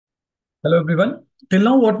Hello, everyone. Till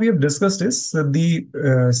now, what we have discussed is the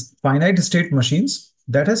finite state machines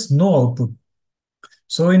that has no output.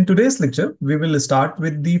 So, in today's lecture, we will start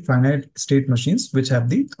with the finite state machines which have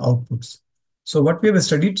the outputs. So, what we have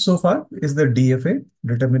studied so far is the DFA,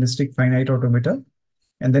 deterministic finite automata,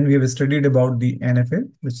 and then we have studied about the NFA,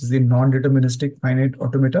 which is the non-deterministic finite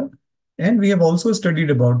automata, and we have also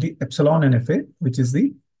studied about the epsilon NFA, which is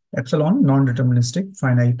the epsilon non-deterministic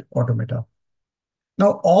finite automata.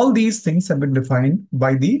 Now, all these things have been defined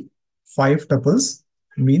by the five tuples,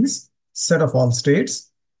 means set of all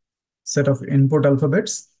states, set of input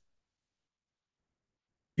alphabets,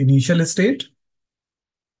 initial state,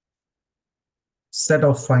 set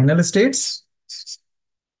of final states,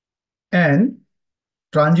 and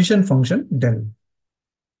transition function del.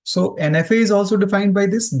 So NFA is also defined by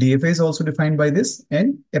this, DFA is also defined by this,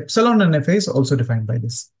 and epsilon NFA is also defined by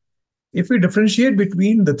this. If we differentiate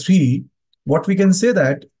between the three, what we can say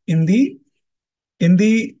that in the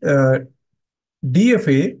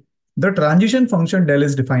DFA, the transition function del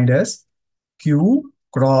is defined as Q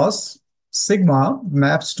cross sigma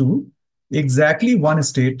maps to exactly one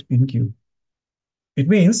state in Q. It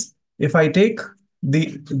means if I take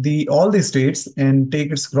the all the states and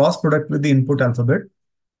take its cross product with the input alphabet,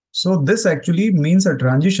 so this actually means a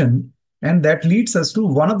transition, and that leads us to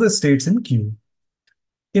one of the states in Q.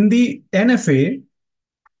 In the NFA,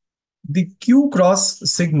 the Q cross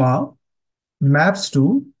sigma maps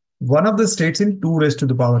to one of the states in 2 raised to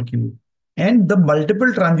the power q. And the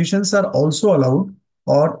multiple transitions are also allowed,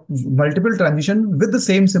 or multiple transition with the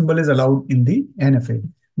same symbol is allowed in the NFA,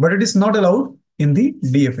 but it is not allowed in the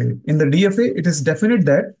DFA. In the DFA, it is definite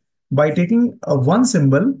that by taking a one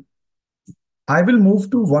symbol, I will move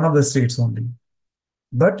to one of the states only.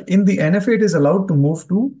 But in the NFA, it is allowed to move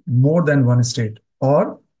to more than one state,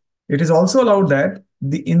 or it is also allowed that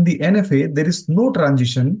in the NFA, there is no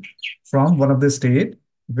transition from one of the state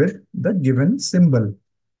with the given symbol.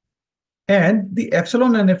 And the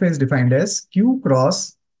epsilon NFA is defined as Q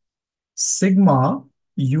cross sigma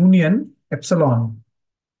union epsilon.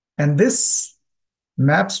 And this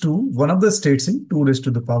maps to one of the states in 2 raised to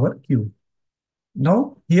the power q.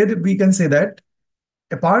 Now, here we can say that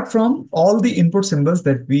apart from all the input symbols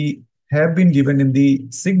that we have been given in the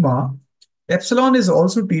sigma, epsilon is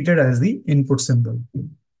also treated as the input symbol.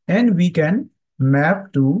 And we can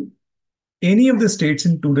map to any of the states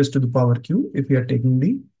in 2 raised to the power q if we are taking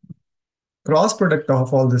the cross product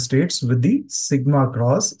of all the states with the sigma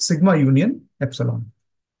union epsilon.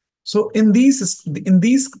 So in these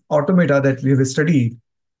automata that we have studied,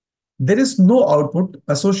 there is no output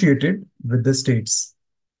associated with the states.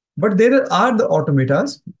 But there are the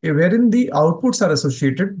automatas wherein the outputs are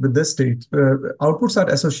associated with the state. Outputs are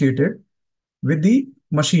associated with the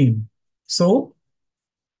machine. So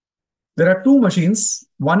there are two machines.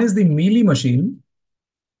 One is the Mealy machine,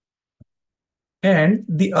 and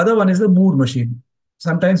the other one is the Moore machine.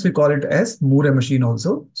 Sometimes we call it as Moore machine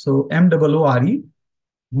also. So Moore,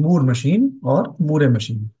 Moore machine or Moore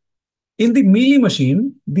machine. In the Mealy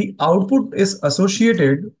machine, the output is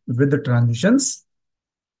associated with the transitions,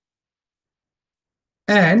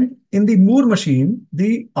 and in the Moore machine,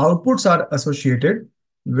 the outputs are associated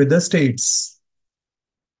with the states.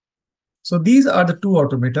 So these are the two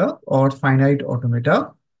automata or finite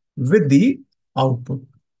automata with the output.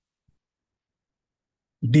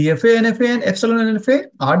 DFA, NFA, and epsilon NFA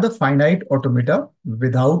are the finite automata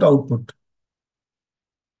without output.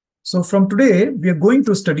 So from today, we are going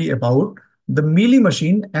to study about the Mealy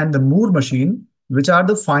machine and the Moore machine, which are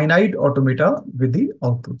the finite automata with the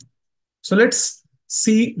output. So let's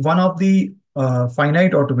see one of the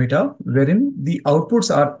finite automata wherein the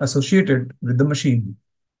outputs are associated with the machine.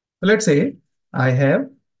 So let's say I have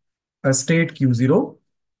a state Q0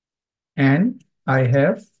 and I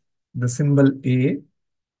have the symbol A.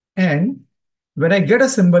 And when I get a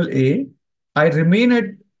symbol A, I remain at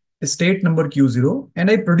state number Q0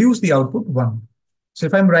 and I produce the output 1. So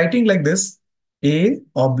if I'm writing like this, A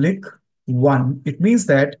oblique 1, it means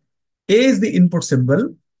that A is the input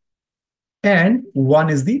symbol and 1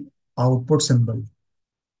 is the output symbol.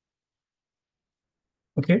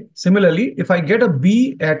 Okay. Similarly, if I get a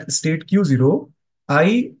B at state Q0,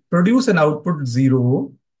 I produce an output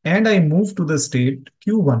 0 and I move to the state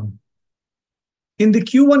Q1. In the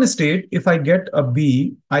Q1 state, if I get a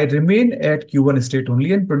B, I remain at Q1 state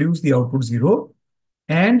only and produce the output 0.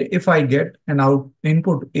 And if I get an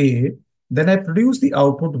input A, then I produce the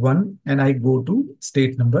output 1 and I go to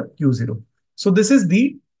state number Q0. So this is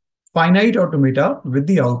the finite automata with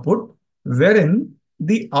the output, wherein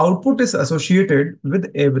the output is associated with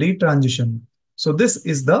every transition. So this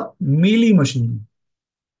is the Mealy machine.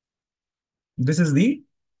 This is the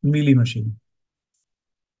Mealy machine.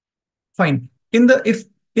 Fine. In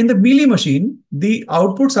the Mealy machine, the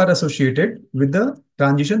outputs are associated with the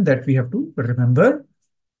transition that we have to remember.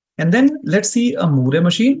 And then let's see a Moore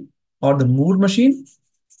machine or the Moore machine.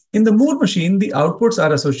 In the Moore machine, the outputs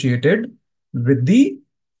are associated with the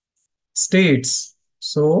states.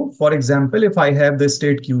 So for example, if I have the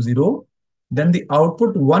state Q0, then the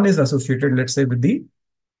output 1 is associated, let's say, with the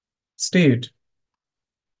state.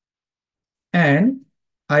 And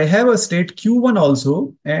I have a state Q1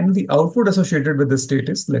 also, and the output associated with the state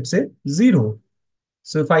is, let's say, 0.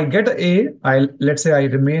 So if I get a, let's say I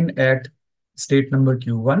remain at state number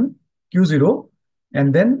Q1, Q0,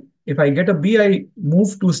 and then if I get a B, I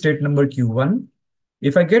move to state number Q1.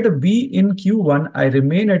 If I get a B in Q1, I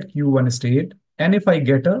remain at Q1 state. And if I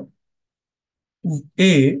get a,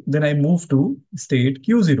 then I move to state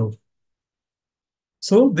Q0.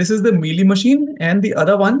 So this is the Mealy machine, and the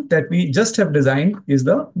other one that we just have designed is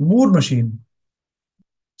the Moore machine.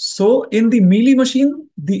 So in the Mealy machine,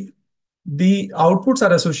 the outputs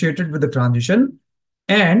are associated with the transition,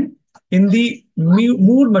 and in the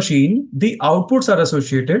Moore machine, the outputs are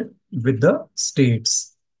associated with the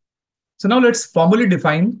states. So now let's formally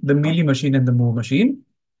define the Mealy machine and the Moore machine.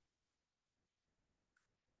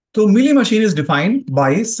 So Mealy machine is defined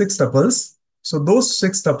by 6 tuples. So those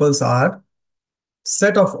 6 tuples are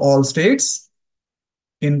set of all states,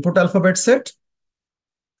 input alphabet set,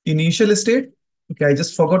 initial state. Okay, I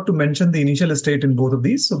just forgot to mention the initial state in both of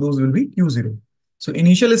these. So those will be Q0. So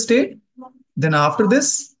initial state, then after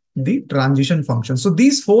this, the transition function. So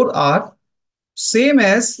these 4 are same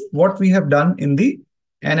as what we have done in the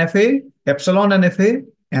NFA, epsilon NFA,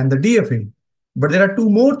 and the DFA. But there are 2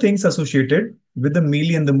 more things associated with the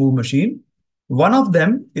Mealy and the Moore machine. One of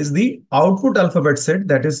them is the output alphabet set,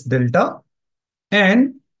 that is delta,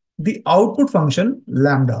 and the output function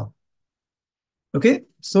lambda. Okay,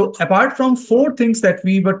 so apart from 4 things that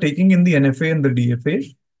we were taking in the NFA and the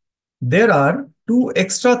DFA, there are 2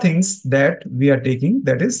 extra things that we are taking,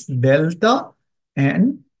 that is delta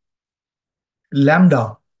and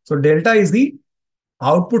lambda. So delta is the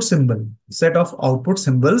output symbol, set of output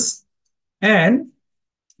symbols, and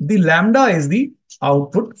the lambda is the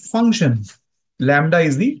output function. Lambda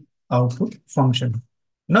is the output function.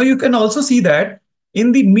 Now you can also see that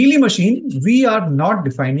in the Mealy machine, we are not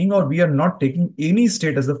defining, or we are not taking any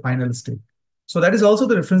state as the final state. So that is also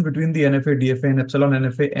the difference between the NFA, DFA, and epsilon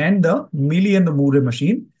NFA and the Mealy and the Moore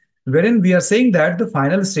machine, wherein we are saying that the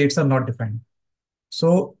final states are not defined.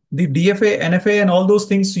 So the DFA, NFA, and all those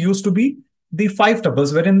things used to be the 5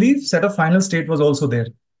 tuples, wherein the set of final state was also there.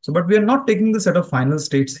 So, but we are not taking the set of final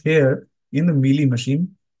states here in the Mealy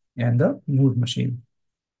machine and the Moore machine.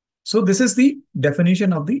 So this is the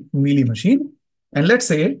definition of the Mealy machine. And let's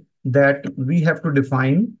say that we have to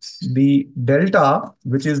define the delta,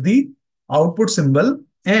 which is the output symbol,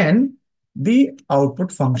 and the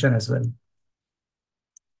output function as well.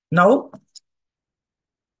 Now,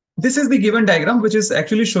 this is the given diagram, which is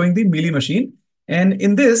actually showing the Mealy machine. And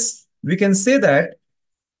in this, we can say that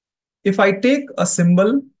if I take a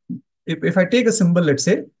symbol, if I take a symbol, let's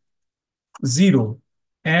say 0,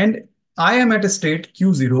 and I am at a state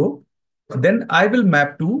Q0, then I will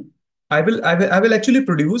map to, I will actually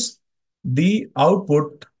produce the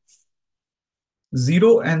output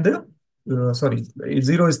 0 and the,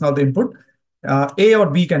 0 is now the input. A or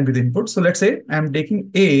B can be the input. So let's say I'm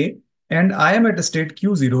taking A and I am at a state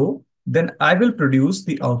Q0, then I will produce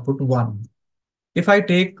the output 1. If I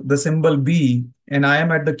take the symbol B and I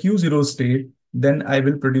am at the Q0 state, then I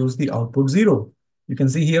will produce the output 0. You can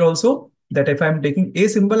see here also that if I'm taking A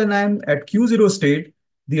symbol and I am at Q0 state,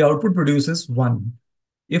 the output produces 1.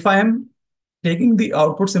 If I am taking the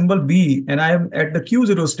output symbol B and I am at the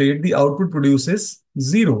Q0 state, the output produces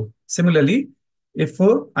 0. Similarly, if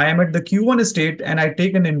I am at the Q1 state and I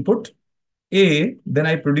take an input A, then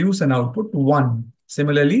I produce an output 1.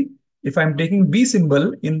 Similarly, if I'm taking B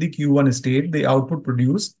symbol in the Q1 state, the output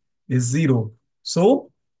produced is 0.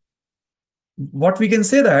 So what we can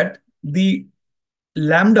say that the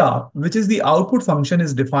lambda, which is the output function,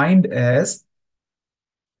 is defined as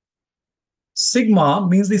sigma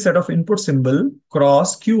means the set of input symbol,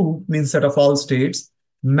 cross Q means set of all states,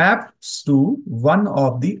 maps to one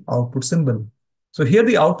of the output symbol. So here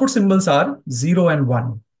the output symbols are 0 and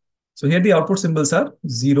 1. So here the output symbols are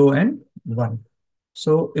 0 and 1.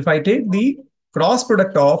 So if I take the cross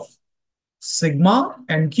product of sigma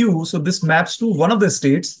and Q, so this maps to one of the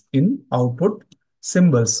states in output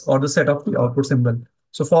symbols, or the set of the output symbol.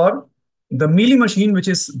 So for the Mealy machine, which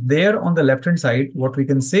is there on the left hand side, what we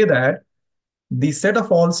can say that the set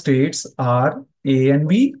of all states are A and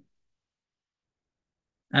B.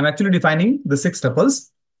 I'm actually defining the 6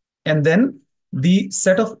 tuples. And then the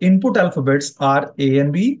set of input alphabets are A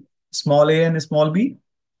and B, small a and small b.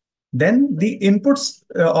 Then the inputs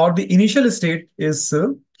or the initial state is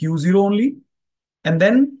Q0 only. And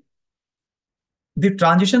then the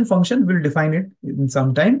transition function will define it in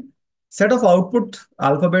some time. Set of output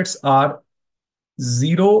alphabets are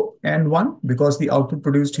 0 and 1 because the output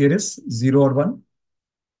produced here is 0 or 1.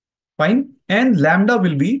 Fine. And lambda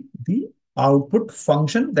will be the output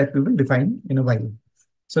function that we will define in a while.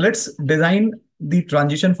 So let's design the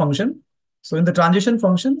transition function. So in the transition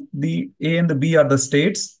function, the A and the B are the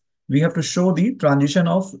states. We have to show the transition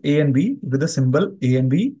of A and B with the symbol A and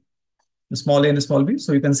B, small a and small b.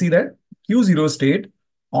 So you can see that Q0 state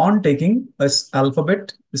on taking a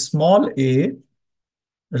alphabet small a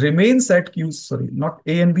remains at Q, sorry, not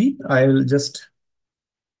A and B. I've just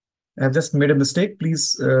made a mistake.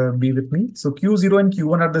 Please be with me. So Q0 and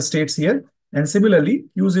Q1 are the states here. And similarly,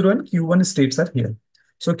 Q0 and Q1 states are here.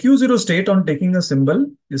 So Q0 state on taking a symbol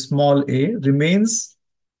small a remains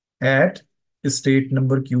at state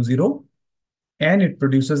number Q0 and it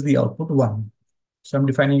produces the output 1. So I'm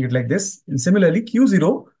defining it like this. And similarly,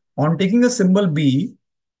 Q0 on taking a symbol B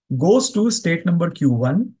goes to state number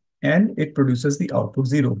Q1 and it produces the output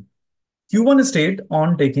 0. Q1 state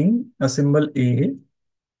on taking a symbol A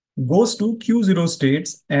goes to Q0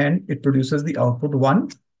 states and it produces the output 1.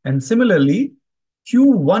 And similarly,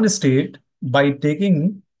 Q1 state by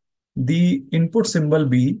taking the input symbol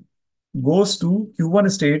B goes to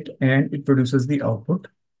Q1 state and it produces the output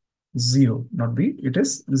 0, not B, it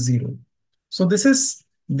is 0. So this is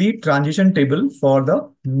the transition table for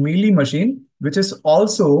the Mealy machine, which is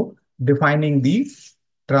also defining the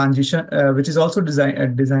transition, which is also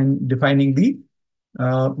defining the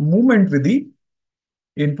movement with the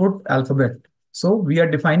input alphabet. So we are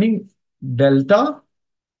defining del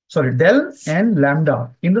and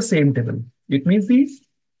lambda in the same table. It means the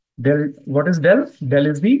del, what is del? Del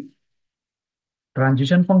is the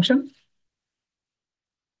transition function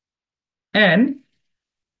and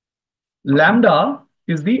lambda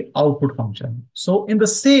is the output function. So in the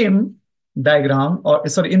same diagram, or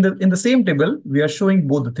sorry, in the same table, we are showing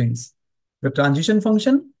both the things, the transition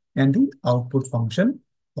function and the output function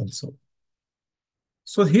also.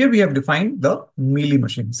 So here we have defined the Mealy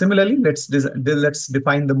machine. Similarly, let's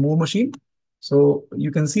define the Moore machine. So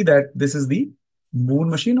you can see that this is the Moore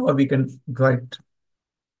machine, or we can draw it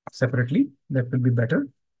separately. That will be better.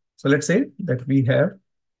 So let's say that we have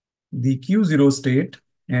the Q0 state,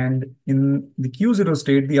 and in the Q0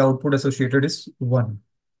 state, the output associated is 1.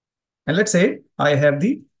 And let's say I have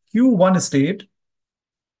the Q1 state,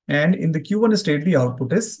 and in the Q1 state, the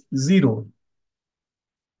output is 0.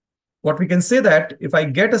 What we can say that if I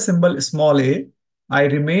get a symbol small a, I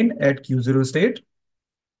remain at Q0 state.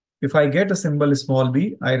 If I get a symbol small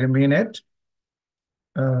b, I remain at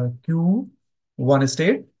Q1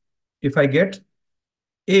 state. If I get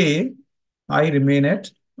a, I remain at,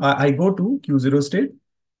 I go to Q0 state.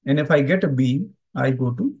 And if I get a b, I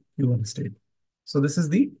go to Q1 state. So this is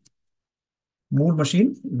the Moore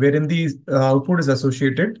machine wherein the output is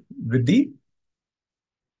associated with the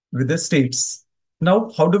states.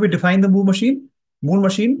 Now, how do we define the Moore machine? Moore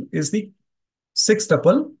machine is the 6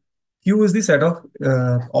 tuple. Q is the set of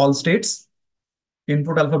all states.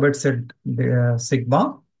 Input alphabet set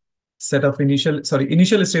sigma. Set of initial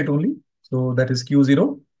state only. So that is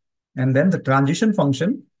Q0. And then the transition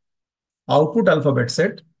function, output alphabet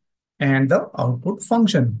set, and the output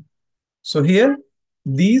function. So here,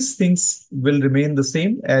 these things will remain the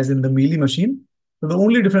same as in the Mealy machine. So the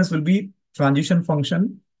only difference will be transition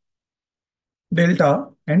function, delta,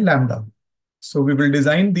 and lambda. So we will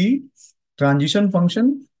design the transition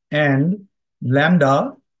function and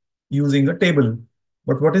lambda using a table.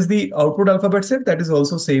 But what is the output alphabet set? That is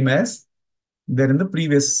also same as there in the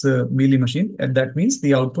previous Mealy machine. And that means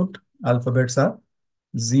the output alphabets are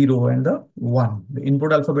 0 and the 1. The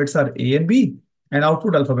input alphabets are A and B, and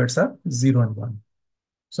output alphabets are 0 and 1.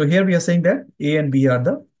 So here we are saying that A and B are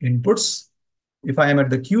the inputs. If I am at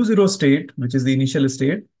the Q0 state, which is the initial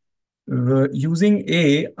state, using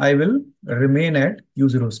A, I will remain at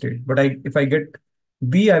Q0 state. But if I get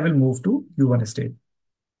B, I will move to Q1 state.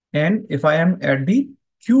 And if I am at the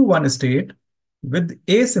Q1 state, with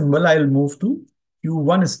A symbol, I will move to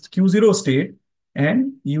Q0 state.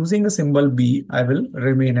 And using a symbol B, I will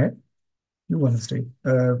remain at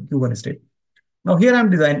Q1 state. Now here I'm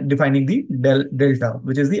defining the delta,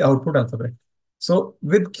 which is the output alphabet. So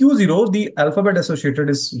with Q0, the alphabet associated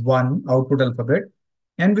is 1, output alphabet.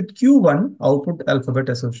 And with Q1, output alphabet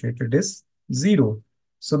associated is 0.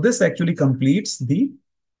 So this actually completes the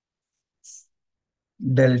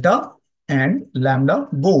delta and lambda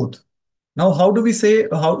both. Now, how do we say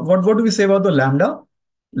what do we say about the lambda?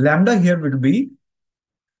 Lambda here will be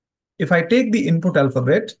if I take the input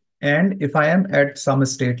alphabet and if I am at some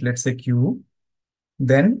state, let's say Q,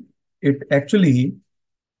 then it actually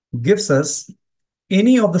gives us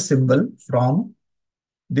any of the symbol from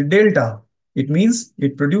the delta. It means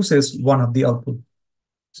it produces one of the output.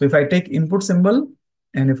 So if I take input symbol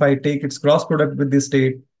and if I take its cross product with the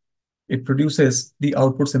state, it produces the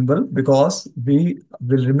output symbol because we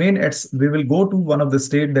will go to one of the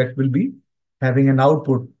state that will be having an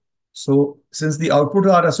output. So since the output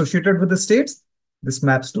are associated with the states, this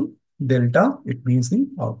maps to delta. It means the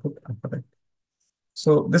output alphabet.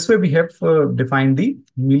 So this way we have defined the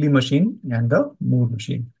Mealy machine and the Moore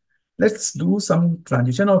machine. Let's do some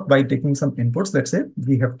transition of by taking some inputs. Let's say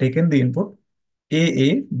we have taken the input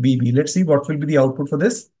AABB. Let's see what will be the output for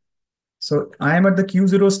this. So I am at the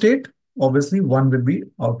Q0 state. Obviously, one will be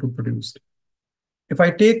output produced. If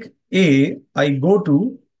I take A, I go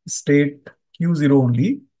to state Q0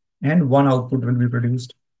 only, and one output will be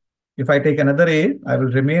produced. If I take another A, I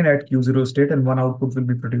will remain at Q0 state and one output will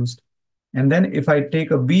be produced. And then if I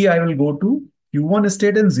take a B, I will go to Q1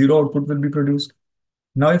 state and zero output will be produced.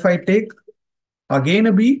 Now, if I take again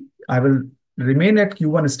a B, I will remain at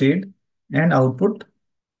Q1 state and output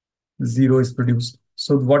 0 is produced.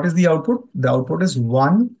 So what is the output? The output is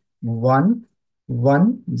 1, 1,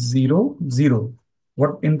 1, 0, 0.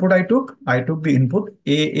 What input I took? I took the input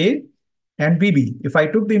AA and BB. If I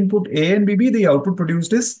took the input A and BB, the output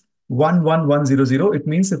produced is 1, 1, 1, 0, 0. It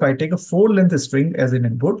means if I take a 4-length string as an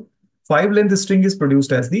input, 5-length string is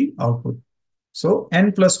produced as the output. So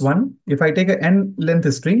n plus 1, if I take a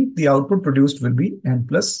n-length string, the output produced will be n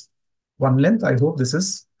plus 1 length. I hope this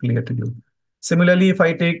is clear to you. Similarly, if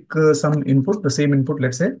I take some input, the same input,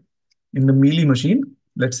 let's say, in the Mealy machine,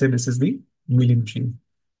 let's say this is the Mealy machine.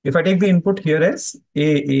 If I take the input here as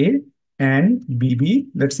AA and BB,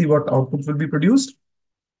 let's see what output will be produced.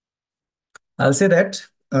 I'll say that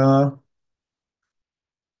I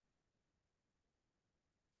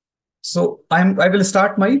will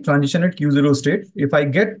start my transition at Q0 state. If I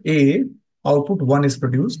get A, output 1 is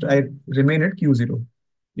produced. I remain at Q0.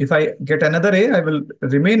 If I get another A, I will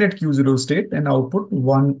remain at Q0 state and output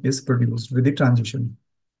 1 is produced with the transition.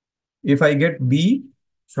 If I get B,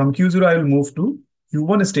 from Q0, I will move to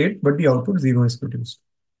Q1 state, but the output 0 is produced.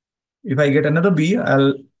 If I get another B,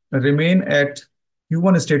 I'll remain at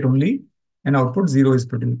Q1 state only and output 0 is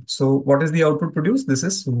produced. So what is the output produced? This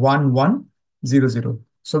is 1, 1, 0, 0.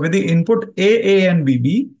 So with the input A, and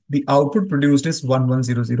BB, the output produced is 1, 1,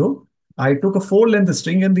 0, 0. I took a 4-length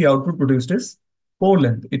string and the output produced is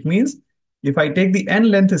 4-length. It means if I take the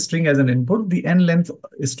n-length string as an input, the n-length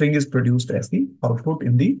string is produced as the output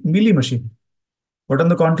in the Mealy machine. But on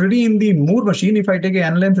the contrary, in the Moore machine, if I take an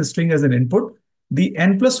n-length string as an input, the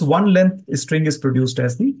n plus 1 length string is produced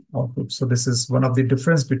as the output. So this is one of the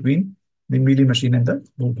difference between the Mealy machine and the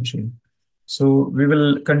Moore machine. So we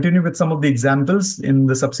will continue with some of the examples in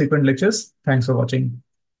the subsequent lectures. Thanks for watching.